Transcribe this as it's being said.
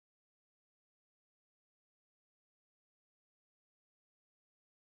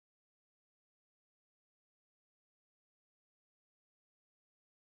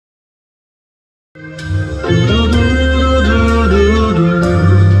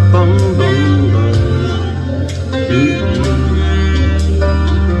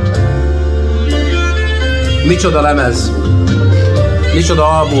Micsoda lemez,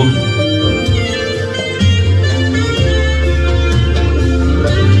 micsoda album.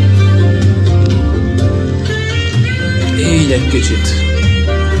 Így egy kicsit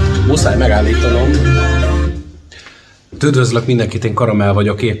muszáj megállítanom. Üdvözlök mindenkit, én Karamell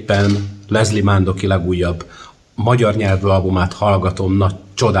vagyok, éppen Leslie Mandoki legújabb magyar nyelvű albumát hallgatom nagy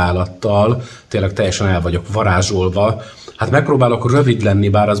csodálattal, tényleg teljesen el vagyok varázsolva. Hát megpróbálok rövid lenni,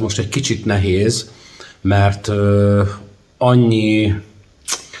 bár az most egy kicsit nehéz, mert annyi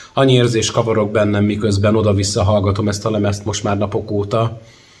érzés kavarok bennem, miközben oda-vissza hallgatom ezt a lemezt most már napok óta.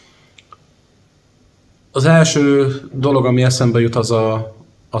 Az első dolog, ami eszembe jut,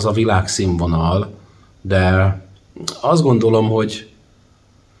 az a világszínvonal, de azt gondolom, hogy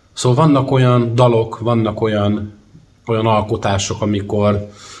szóval vannak olyan dalok, vannak olyan alkotások,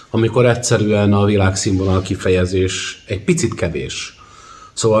 amikor egyszerűen a világszínvonal kifejezés egy picit kevés.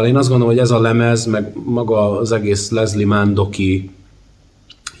 Szóval én azt gondolom, hogy ez a lemez, meg maga az egész Leslie Mandoki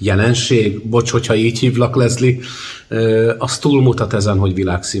jelenség, bocs, hogyha így hívlak, Leslie, az túlmutat ezen, hogy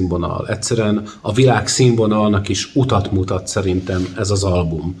világszínvonal. Egyszerűen a világszínvonalnak is utat mutat szerintem ez az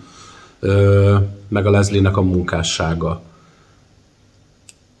album, meg a Leslie-nek a munkássága.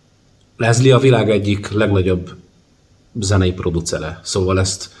 Leslie a világ egyik legnagyobb zenei producere, szóval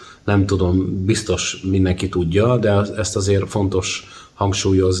ezt nem tudom, biztos mindenki tudja, de ezt azért fontos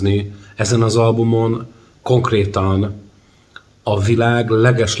hangsúlyozni. Ezen az albumon konkrétan a világ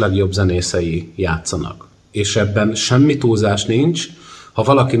legeslegjobb zenészei játszanak. És ebben semmi túlzás nincs. Ha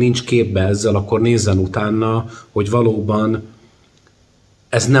valaki nincs képbe ezzel, akkor nézzen utána, hogy valóban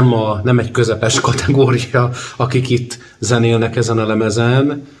ez nem egy közepes kategória, akik itt zenélnek ezen a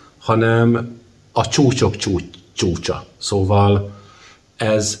lemezen, hanem a csúcsok csúcsa. Szóval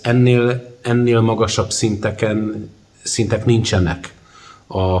ez ennél magasabb szintek nincsenek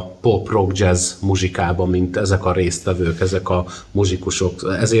a pop, rock, jazz muzsikában, mint ezek a résztvevők, ezek a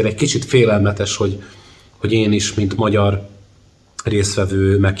muzsikusok. Ezért egy kicsit félelmetes, hogy én is, mint magyar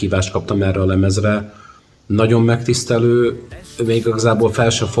résztvevő meghívást kaptam erre a lemezre. Nagyon megtisztelő, még igazából fel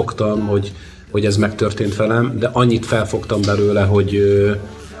sem fogtam, hogy ez megtörtént velem, de annyit felfogtam belőle, hogy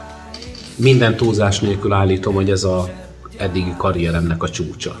minden túlzás nélkül állítom, hogy ez az eddigi karrieremnek a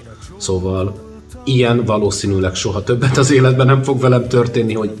csúcsa. Szóval ilyen valószínűleg soha többet az életben nem fog velem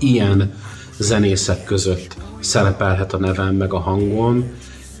történni, hogy ilyen zenészek között szerepelhet a nevem meg a hangom,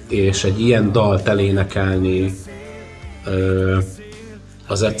 és egy ilyen dalt elénekelni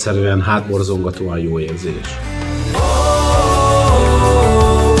az egyszerűen hátborzongatóan jó érzés.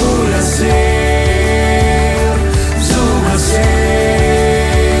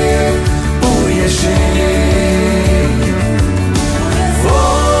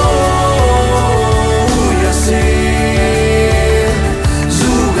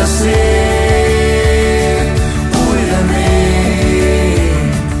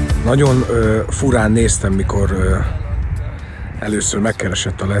 Nagyon furán néztem, mikor először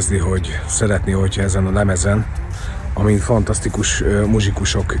megkeresett a Leslie, hogy szeretné, hogyha ezen a lemezen, amin fantasztikus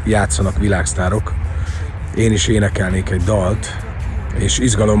muzsikusok játszanak, világsztárok, én is énekelnék egy dalt, és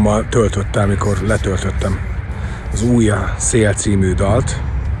izgalommal töltöttem, mikor letöltöttem az Újja Szél című dalt,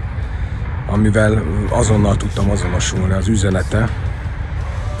 amivel azonnal tudtam azonosulni az üzenete,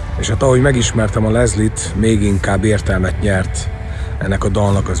 és hát ahogy megismertem a Leslie-t, még inkább értelmet nyert ennek a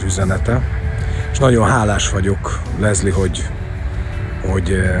dalnak az üzenete, és nagyon hálás vagyok, Leslie,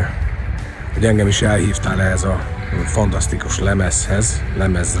 hogy engem is elhívtál ehhez a fantasztikus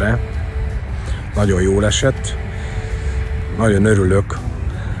lemezre. Nagyon jól esett. Nagyon örülök,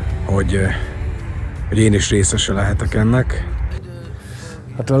 hogy én is részese lehetek ennek.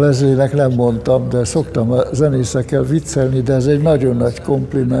 Hát a Leslie-nek nem mondtam, de szoktam a zenészekkel viccelni, de ez egy nagyon nagy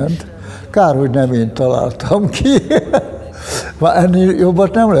kompliment. Kár, hogy nem én találtam ki. Már ennél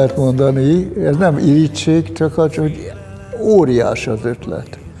jobbat nem lehet mondani, ez nem irigység, csak az, hogy óriás az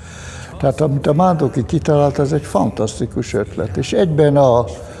ötlet. Tehát amit a Mandoki kitalált, az egy fantasztikus ötlet, és egyben a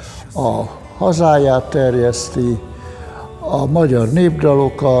hazáját terjeszti, a magyar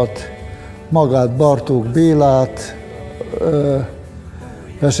népdalokat, magát Bartók Bélát,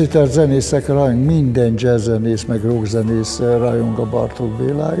 veszített zenészek rajong, minden jazzzenész meg rockzenész rajong a Bartók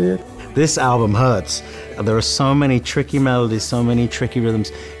Béláért. This album hurts. There are so many tricky melodies, so many tricky rhythms.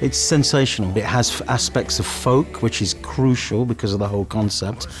 It's sensational. It has aspects of folk, which is crucial because of the whole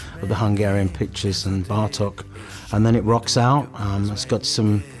concept of the Hungarian pictures and Bartók. And then it rocks out. It's got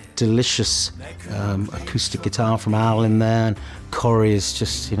some delicious acoustic guitar from Al in there, and Corey is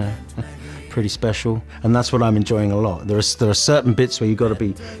just, pretty special, and that's what I'm enjoying a lot. There are certain bits where you've got to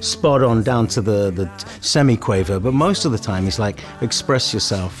be spot on down to the semi-quaver, but most of the time it's like express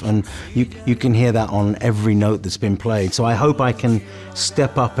yourself, and you can hear that on every note that's been played. So I hope I can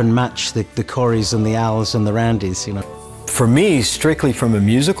step up and match the Corries and the Als and the Randys, you know. For me, strictly from a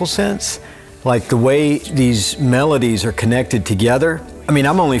musical sense, like the way these melodies are connected together, I mean,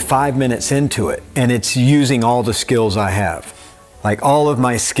 I'm only 5 minutes into it, and it's using all the skills I have. Like, all of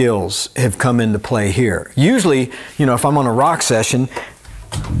my skills have come into play here. Usually, you know, if I'm on a rock session,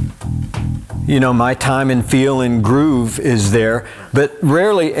 you know, my time and feel and groove is there, but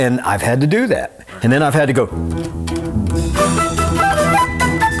rarely, and I've had to do that. And then I've had to go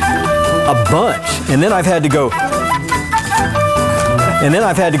a bunch, and then I've had to go, and then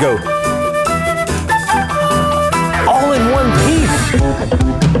I've had to go all in one piece.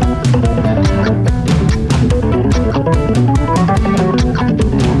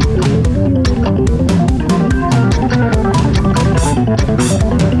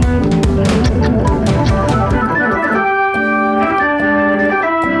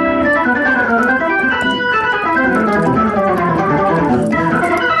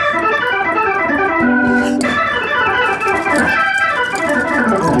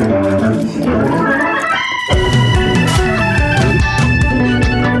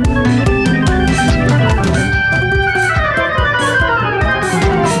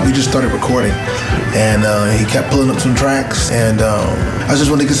 Started recording, and he kept pulling up some tracks, and I just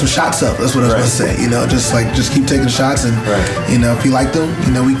wanted to get some shots up. That's what I was going to say. You know, just keep taking shots, and you know, if he liked them,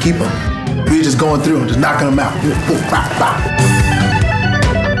 you know, we keep them. We just going through them, just knocking them out.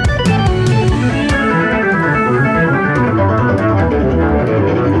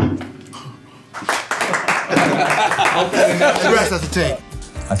 The rest has to take.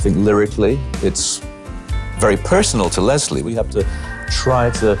 I think lyrically, it's very personal to Leslie. We have to try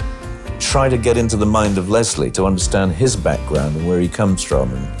to get into the mind of Leslie, to understand his background and where he comes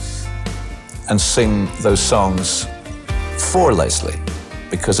from, and sing those songs for Leslie,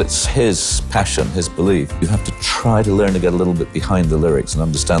 because it's his passion, his belief. You have to try to learn to get a little bit behind the lyrics and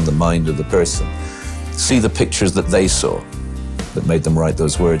understand the mind of the person. See the pictures that they saw that made them write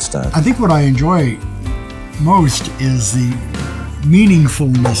those words down. I think what I enjoy most is the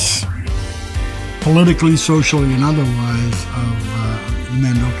meaningfulness, politically, socially, and otherwise, of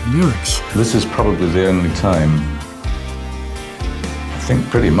Mandoki lyrics. This is probably the only time, I think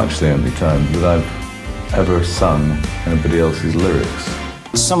pretty much the only time, that I've ever sung anybody else's lyrics.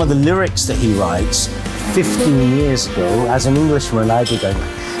 Some of the lyrics that he writes 15 years ago, as an Englishman, I'd be going,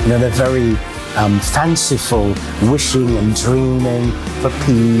 you know, they're very fanciful, wishing and dreaming for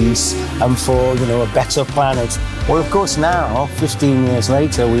peace and for, you know, a better planet. Well, of course, now, 15 years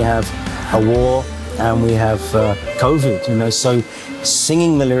later, we have a war and we have COVID, you know, so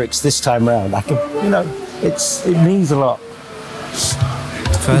singing the lyrics this time around, I can, you know, it means a lot.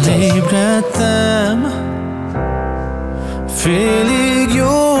 Felébredtem, félig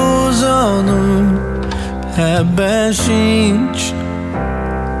józanul, ebben sincs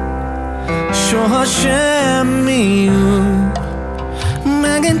soha semmi új.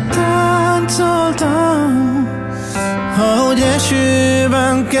 Megint táncoltam, ahogy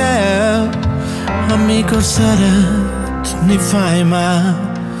esőben kell, amikor szeretni fáj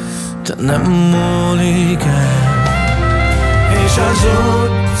már, de nem múlik el. És az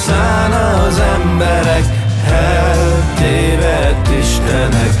utcán az emberek eltévedt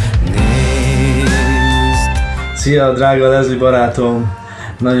Istenek, nézd. Szia, drága Leslie barátom!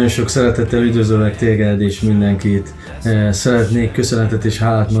 Nagyon sok szeretettel üdvözöllek téged és mindenkit. Szeretnék köszönetet és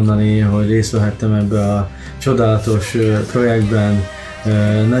hálát mondani, hogy részt vehettem ebbe a csodálatos projektben.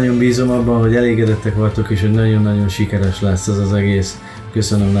 Nagyon bízom abban, hogy elégedettek vagytok, és hogy nagyon-nagyon sikeres lesz ez az egész.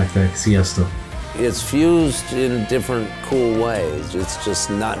 Köszönöm nektek, sziasztok! It's fused in different cool ways. It's just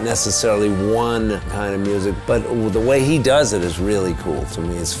not necessarily one kind of music, but the way he does it is really cool to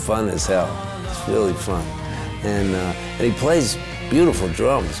me. It's fun as hell. It's really fun. And he plays beautiful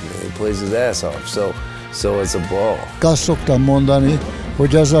drums, man. He plays his ass off, so it's a ball. Azt szoktam mondani,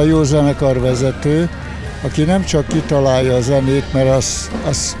 hogy az a jó zenekarvezető, aki nem csak kitalálja a zenét, mert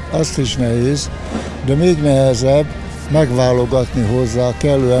azt is nehéz, de még nehezebb megválogatni hozzá a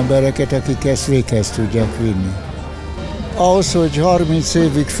kellő embereket, akik ezt véghez tudják vinni. Ahhoz, hogy 30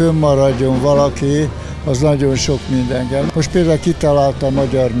 évig fönnmaradjon valaki, az nagyon sok minden kell. Most például kitalálta a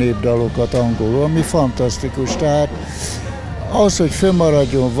magyar népdalokat angolul, ami fantasztikus. Tehát ahhoz, hogy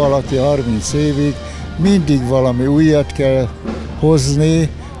fönnmaradjon valaki 30 évig, mindig valami újat kell hozni,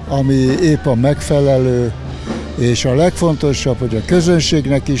 ami épp a megfelelő, és a legfontosabb, hogy a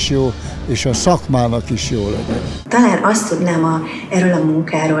közönségnek is jó, és a szakmának is jó legyen. Talán azt tudnám erről a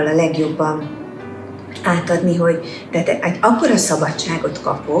munkáról a legjobban átadni, hogy tehát egy akkora szabadságot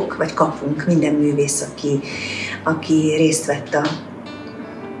kapok, vagy kapunk minden művész, aki részt vett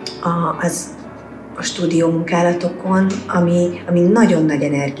a stúdió munkálatokon, ami nagyon nagy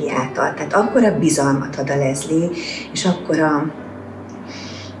energiát ad. Tehát akkora bizalmat ad a Leslie, és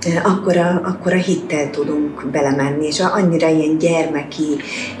akkora hittel tudunk belemenni, és annyira ilyen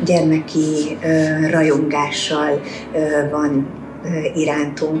gyermeki rajongással van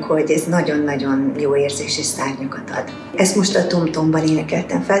irántunk, hogy ez nagyon-nagyon jó érzés és szárnyakat ad. Ezt most a Tom-Tomban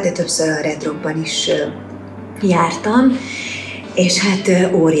énekeltem fel, de többször a Red Rockban is jártam, és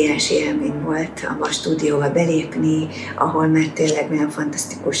hát óriási élmény volt a stúdióba belépni, ahol már tényleg olyan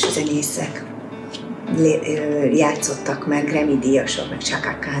fantasztikus zenészek játszottak meg, Grammy-díjasok, meg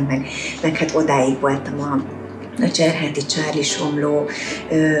Chaka Khan, meg hát odáig voltam a Cserháti Charlie Somló,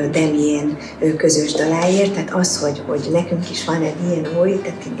 Demjén közös daláért, tehát az, hogy nekünk is van egy ilyen új,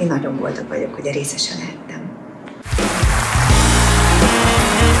 tehát én nagyon boldog vagyok, hogy a részese lehettem.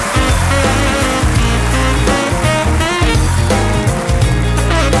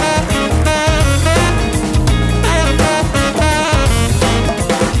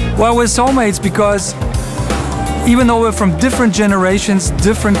 Well, we're soulmates because even though we're from different generations,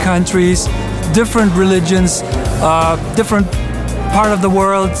 different countries, different religions, different part of the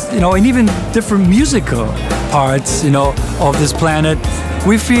world, you know, and even different musical parts, you know, of this planet,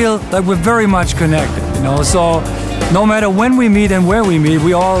 we feel like we're very much connected, you know. So no matter when we meet and where we meet,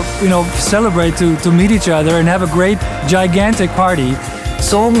 we all, you know, celebrate to meet each other and have a great, gigantic party.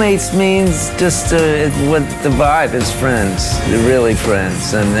 Soulmates means just what the vibe is friends, really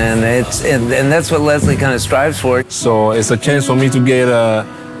friends, and that's what Leslie kind of strives for. So it's a chance for me to get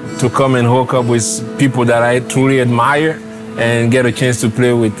to come and hook up with people that I truly admire and get a chance to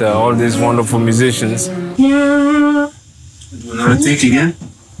play with all these wonderful musicians. Another take again.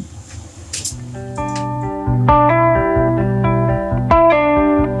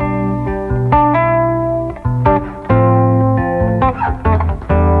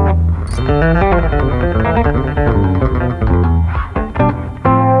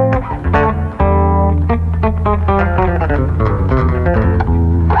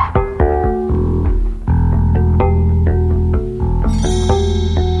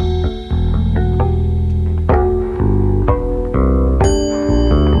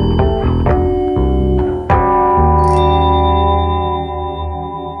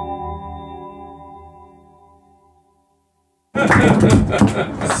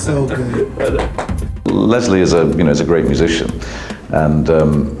 So good. Leslie is a great musician, and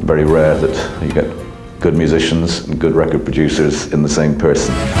very rare that you get good musicians and good record producers in the same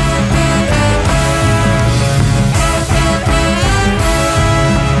person.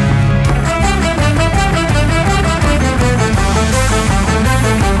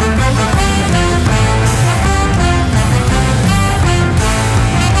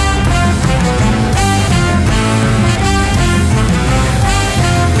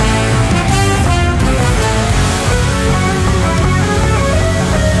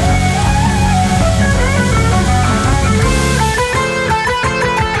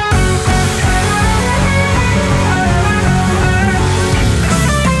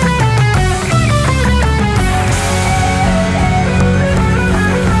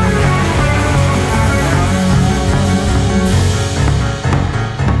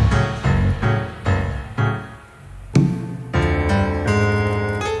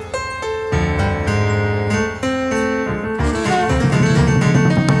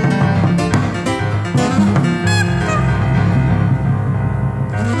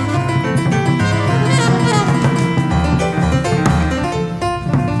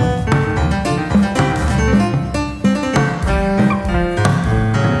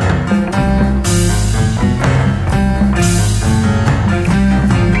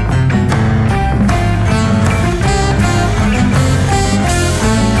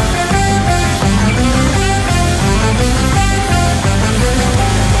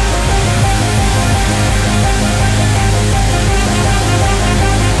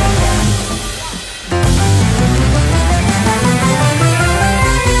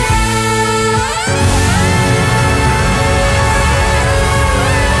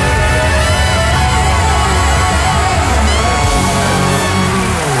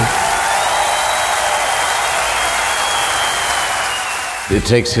 It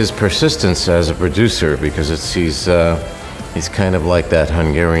takes his persistence as a producer, because he's kind of like that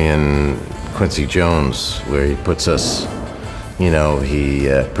Hungarian Quincy Jones, where he puts us, you know, he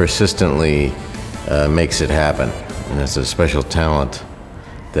persistently makes it happen. And it's a special talent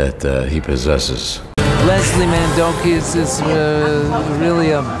that he possesses. Leslie Mandoki is really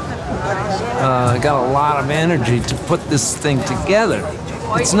got a lot of energy to put this thing together.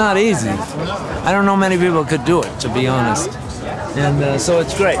 It's not easy. I don't know many people could do it, to be honest. And so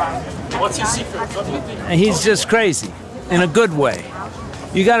it's great. What's his secret? He's just crazy, in a good way.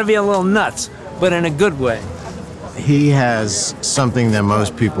 You gotta be a little nuts, but in a good way. He has something that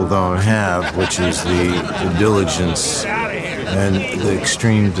most people don't have, which is the diligence and the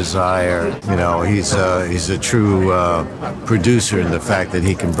extreme desire. You know, he's a true producer in the fact that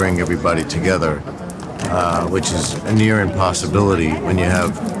he can bring everybody together, which is a near impossibility when you have,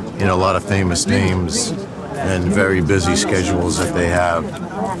 you know, a lot of famous names and very busy schedules that they have.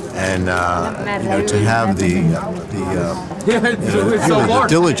 And you know, to have the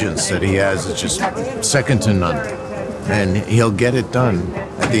diligence that he has is just second to none. And he'll get it done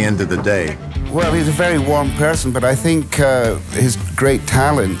at the end of the day. Well, he's a very warm person, but I think his great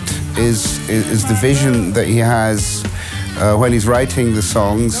talent is the vision that he has when he's writing the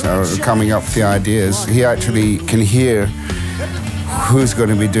songs or coming up with the ideas. He actually can hear who's going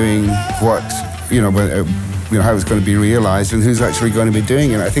to be doing what, you know, how it's going to be realized and who's actually going to be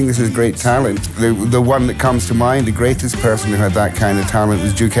doing it. I think this is great talent. The one that comes to mind, the greatest person who had that kind of talent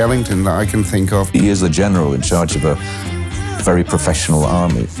was Duke Ellington that I can think of. He is a general in charge of a very professional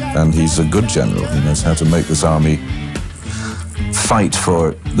army, and he's a good general. He knows how to make this army fight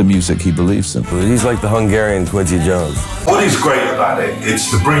for the music he believes in. He's like the Hungarian Quincy Jones. What is great about it,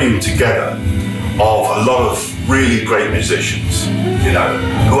 it's the bringing together of a lot of really great musicians, you know,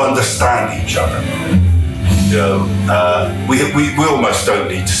 who understand each other. You know, we almost don't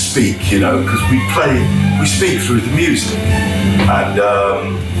need to speak, you know, because we speak through the music. And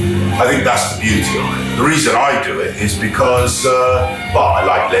I think that's the beauty of it. The reason I do it is because, well, I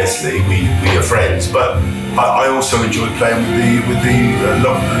like Leslie, we are friends, but I also enjoy playing with the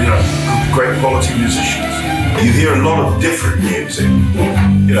you know, great quality musicians. You hear a lot of different music,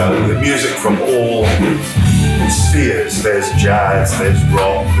 you know, the music from all spheres. There's jazz, there's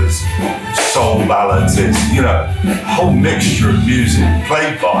rock, there's soul ballads, there's, you know, a whole mixture of music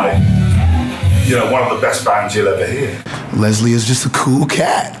played by, you know, one of the best bands you'll ever hear. Leslie is just a cool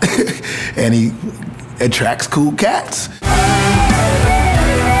cat, and he attracts cool cats.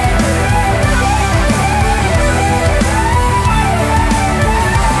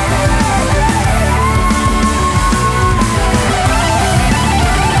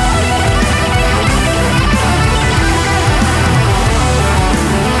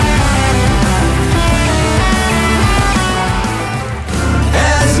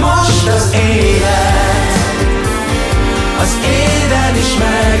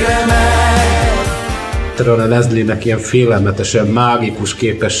 A Leslie-nek ilyen félelmetesen mágikus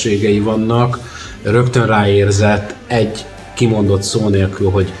képességei vannak, rögtön ráérzett egy kimondott szó nélkül,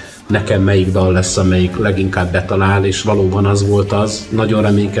 hogy nekem melyik dal lesz, amelyik leginkább betalál, és valóban az volt az. Nagyon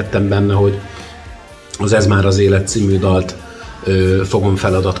reménykedtem benne, hogy az Ez már az élet című dalt fogom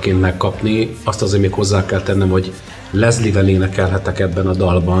feladatként megkapni. Azt azért még hozzá kell tennem, hogy Leslie-vel énekelhetek ebben a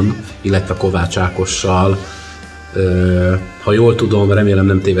dalban, illetve Kovács Ákossal. Ha jól tudom, remélem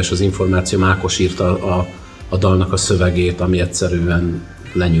nem téves az információ, Ákos írta a dalnak a szövegét, ami egyszerűen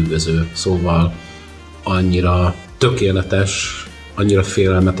lenyűgöző. Szóval annyira tökéletes, annyira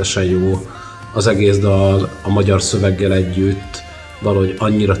félelmetesen jó az egész dal a magyar szöveggel együtt, valahogy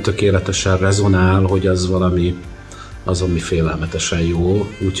annyira tökéletesen rezonál, hogy az valami ami félelmetesen jó.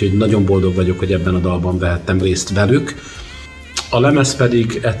 Úgyhogy nagyon boldog vagyok, hogy ebben a dalban vehettem részt velük. A lemez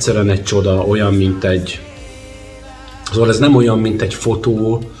pedig egyszerűen egy csoda, olyan, mint egy... Szóval ez nem olyan, mint egy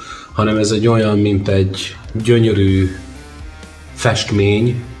fotó, hanem ez egy olyan, mint egy gyönyörű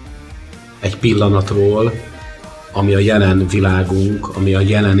festmény egy pillanatról, ami a jelen világunk, ami a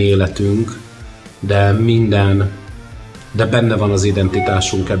jelen életünk, de benne van az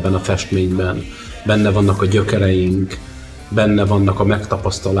identitásunk ebben a festményben. Benne vannak a gyökereink, benne vannak a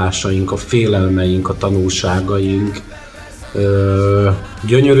megtapasztalásaink, a félelmeink, a tanulságaink.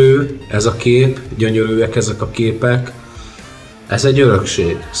 Gyönyörű ez a kép, gyönyörűek ezek a képek. Ez egy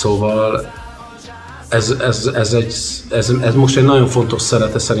örökség, szóval ez most egy nagyon fontos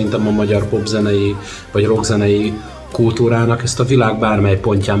szerete szerintem a magyar popzenei vagy rockzenei kultúrának. Ezt a világ bármely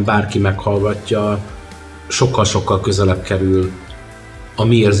pontján bárki meghallgatja, sokkal-sokkal közelebb kerül a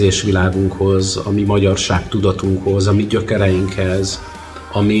mi érzésvilágunkhoz, a mi magyarság tudatunkhoz, a mi gyökereinkhez,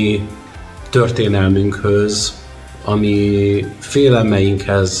 a mi történelmünkhöz, a mi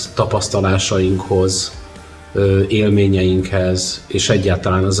félelmeinkhez, tapasztalásainkhoz, élményeinkhez, és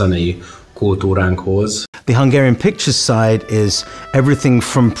egyáltalán a zenei kultúránkhoz. The Hungarian Pictures side is everything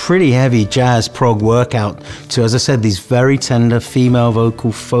from pretty heavy jazz prog workout to, as I said, these very tender female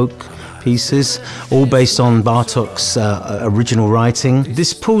vocal folk pieces, all based on Bartók's original writing.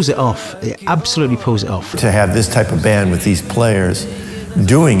 This pulls it off. It absolutely pulls it off. To have this type of band with these players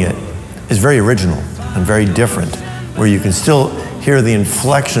doing it is very original and very different, where you can still hear the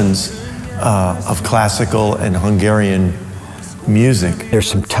inflections of classical and Hungarian music. There's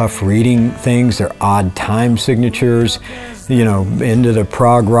some tough reading things, there are odd time signatures, you know, into the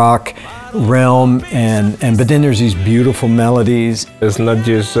prog rock realm, but then there's these beautiful melodies. It's not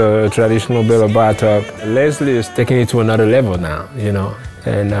just traditional Bela Bartók. Leslie is taking it to another level now, you know.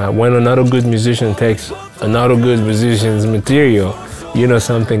 And when another good musician takes another good musician's material, you know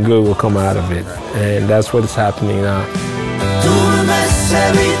something good will come out of it. And that's what's happening now.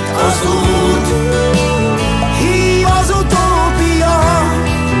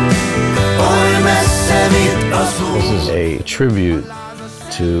 This is a tribute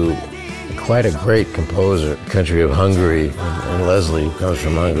to quite a great composer, country of Hungary, and Leslie, who comes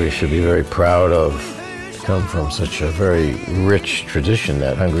from Hungary, should be very proud of to come from such a very rich tradition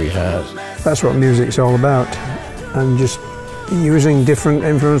that Hungary has. That's what music's all about, and just using different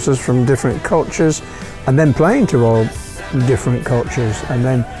influences from different cultures and then playing to all different cultures. And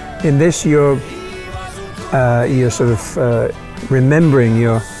then in this you're sort of remembering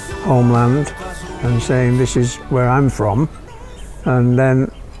your homeland and saying this is where I'm from, and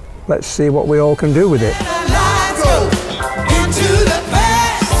then let's see what we all can do with it.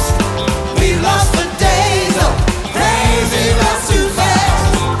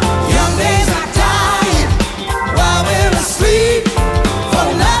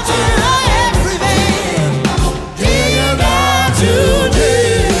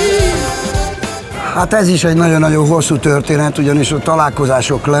 Hát ez is egy nagyon-nagyon hosszú történet, ugyanis a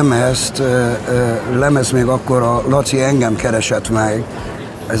Találkozások lemez még akkor a Laci engem keresett meg,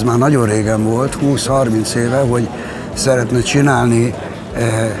 ez már nagyon régen volt, 20-30 éve, hogy szeretne csinálni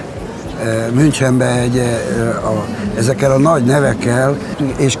Münchenbe ezekkel a nagy nevekkel,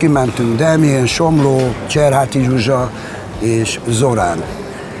 és kimentünk Demjén, Somló, Cserháti Zsuzsa és Zorán.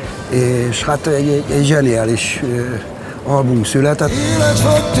 És hát egy zseniális album született.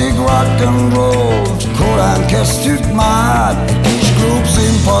 Életfogytig rock and roll, korán kezdtük már egy kis klub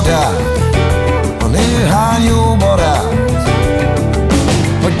színpadán, a néhány jó barát.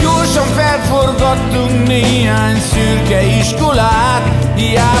 Hogy gyorsan felforgattunk néhány szürke iskolát,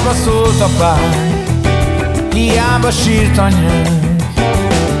 hiába szólt apánk, hiába sírt anyánk.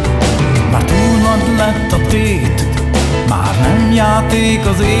 Már túl nagy lett a tét, már nem játék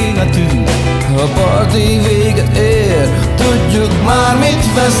az életünk. Ha a parti véget ér, tudjuk már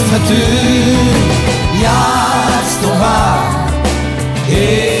mit veszthetünk. Játsz tovább,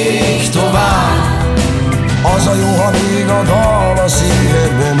 égj tovább, az a jó, ha még a dal a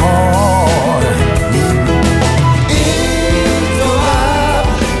szívedbe mar. Égj tovább,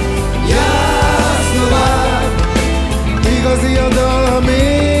 játsz tovább, igazi a dal, ha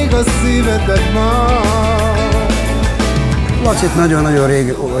még a szívedbe mar. Lacit nagyon-nagyon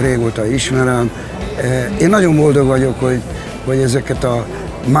régóta ismerem. Én nagyon boldog vagyok, hogy ezeket a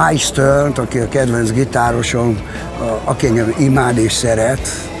Meistert, aki a kedvenc gitárosom, aki engem imád és szeret,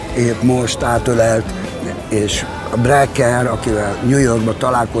 épp most átölelt, és a Brecker, akivel New Yorkban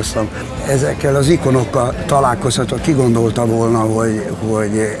találkoztam, ezekkel az ikonokkal találkozhatok, ki gondolta volna,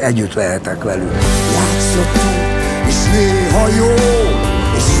 hogy együtt lehetek velük. Játszottunk, és néha jó,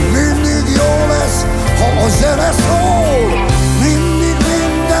 és mindig jó lesz, ha a zene szól. Mindig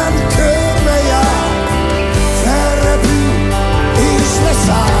minden körbe jár, felrepül és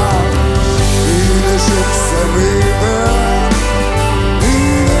leszáll. Édesek szemében,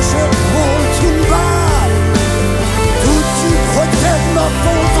 édesek voltunk bár. Tudjuk, hogy tegnap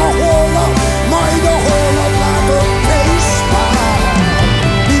volt a holnap, majd a holnap látod te is már.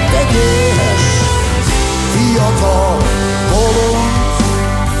 Mint egy éhes, fiatal bolond,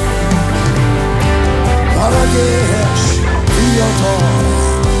 maradj éhes, fiatal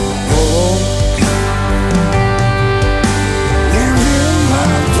bolond. Nem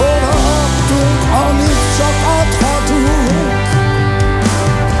mindent odaadtunk, amit csak adhatunk.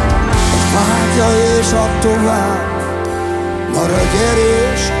 Vágja és add tovább, maradj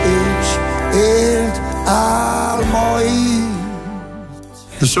erős és éld álmaid.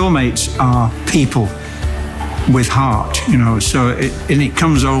 The Soulmates are people with heart, you know, and it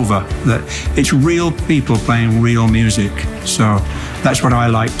comes over that it's real people playing real music. So that's what I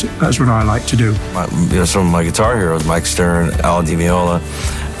like to do. Some of my guitar heroes, Mike Stern, Al Di Meola,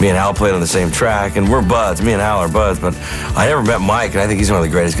 me and Hal played on the same track, and we're buds. Me and Hal are buds, but I never met Mike, and I think he's one of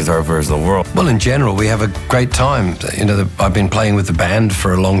the greatest guitar players in the world. Well, in general, we have a great time. You know, I've been playing with the band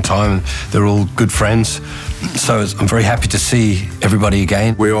for a long time. They're all good friends. So I'm very happy to see everybody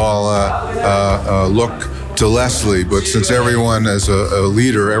again. We all look to Leslie, but since everyone is a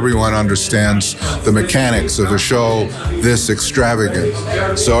leader, everyone understands the mechanics of a show this extravagant.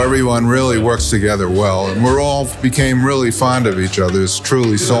 So everyone really works together well, and we're all became really fond of each other. It's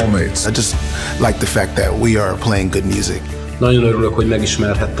truly soulmates. I just like the fact that we are playing good music. Nagyon örülök, hogy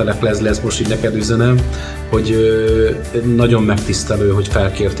megismerhettelek, Leslie, ezt most így neked üzenem, hogy nagyon megtisztelő, hogy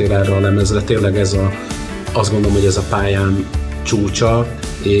felkértél erre a lemezre. Tényleg ez azt gondolom, hogy ez a pályám csúcsa,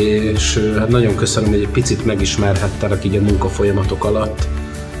 és hát nagyon köszönöm, hogy egy picit megismerhettelek így a munkafolyamatok alatt,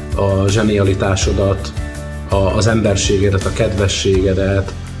 a zsenialitásodat, az emberségedet, a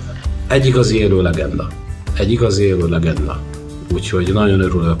kedvességedet. Egy igazi élő legenda. Egy igazi élő legenda. Úgyhogy nagyon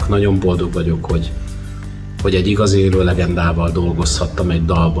örülök, nagyon boldog vagyok, hogy egy igazi élő legendával dolgozhattam egy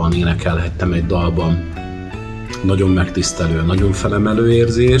dalban, énekelhettem egy dalban. Nagyon megtisztelő, nagyon felemelő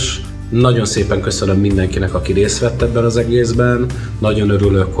érzés. Nagyon szépen köszönöm mindenkinek, aki részt vett ebben az egészben. Nagyon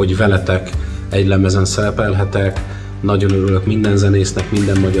örülök, hogy veletek egy lemezen szerepelhetek. Nagyon örülök minden zenésznek,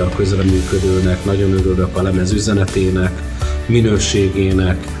 minden magyar közreműködőnek. Nagyon örülök a lemez üzenetének,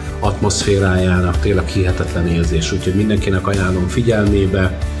 minőségének, atmoszférájának. Tényleg hihetetlen érzés, úgyhogy mindenkinek ajánlom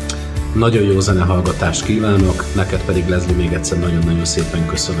figyelmébe. Nagyon jó zenehallgatást kívánok, neked pedig, Leslie, még egyszer nagyon-nagyon szépen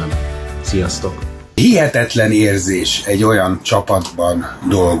köszönöm. Sziasztok! Hihetetlen érzés egy olyan csapatban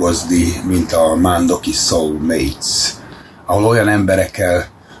dolgozni, mint a Mandoki Soulmates, ahol olyan emberekkel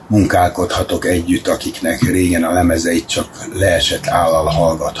munkálkodhatok együtt, akiknek régen a lemezeit csak leesett állal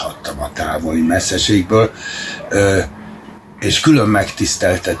hallgathattam a távoli messzeségből, és külön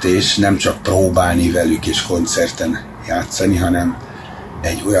megtiszteltetés nem csak próbálni velük és koncerten játszani, hanem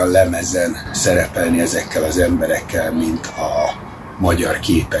egy olyan lemezen szerepelni ezekkel az emberekkel, mint a Magyar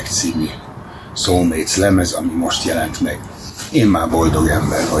Képek című Soulmates lemez, ami most jelent meg. Én már boldog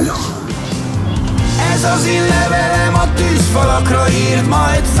ember vagyok. Ez az én levelem a tűzfalakra írt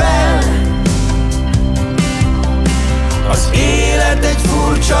majd fel. Az élet egy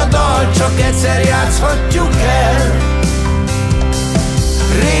furcsa dal, csak egyszer játszhatjuk el.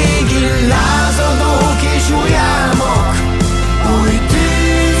 Régi lázadók és újjá